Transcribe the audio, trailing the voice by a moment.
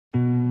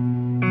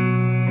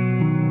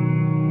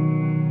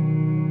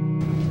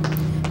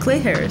Clay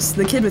Harris,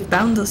 the kid with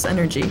boundless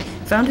energy,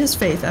 found his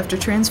faith after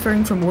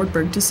transferring from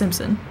Wartburg to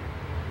Simpson.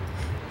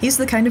 He's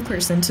the kind of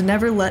person to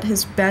never let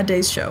his bad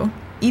days show,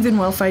 even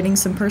while fighting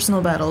some personal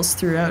battles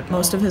throughout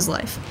most of his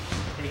life.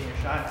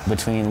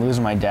 Between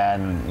losing my dad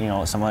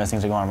and some other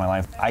things that go on in my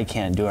life, I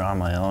can't do it on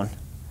my own.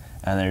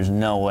 And there's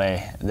no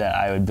way that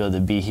I would be able to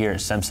be here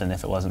at Simpson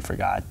if it wasn't for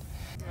God.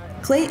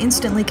 Clay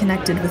instantly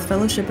connected with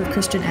Fellowship of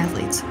Christian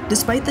Athletes.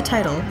 Despite the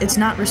title, it's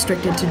not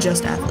restricted to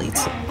just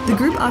athletes. The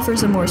group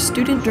offers a more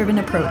student-driven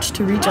approach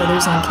to reach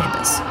others on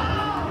campus.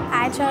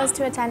 I chose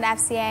to attend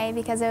FCA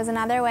because it was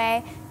another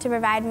way to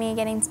provide me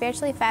getting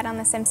spiritually fed on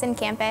the Simpson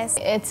campus.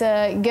 It's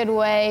a good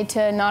way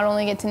to not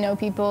only get to know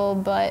people,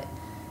 but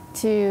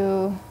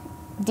to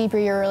deeper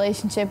your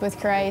relationship with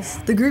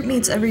Christ. The group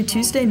meets every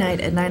Tuesday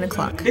night at 9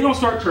 o'clock. They don't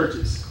start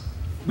churches.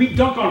 We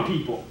dunk on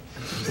people.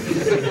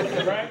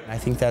 Right? I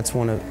think that's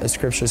one of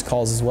Scripture's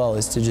calls as well,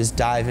 is to just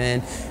dive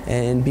in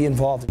and be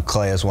involved.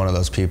 Clay is one of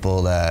those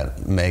people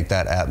that make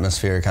that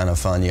atmosphere kind of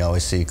fun. You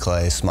always see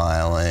Clay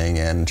smiling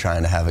and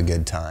trying to have a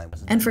good time.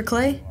 And for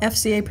Clay,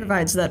 FCA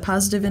provides that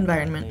positive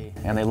environment.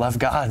 And they love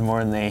God more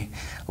than they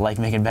like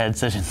making bad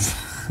decisions.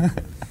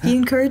 He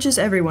encourages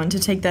everyone to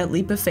take that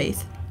leap of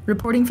faith.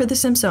 Reporting for the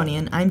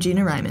Simpsonian, I'm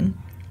Gina Reiman.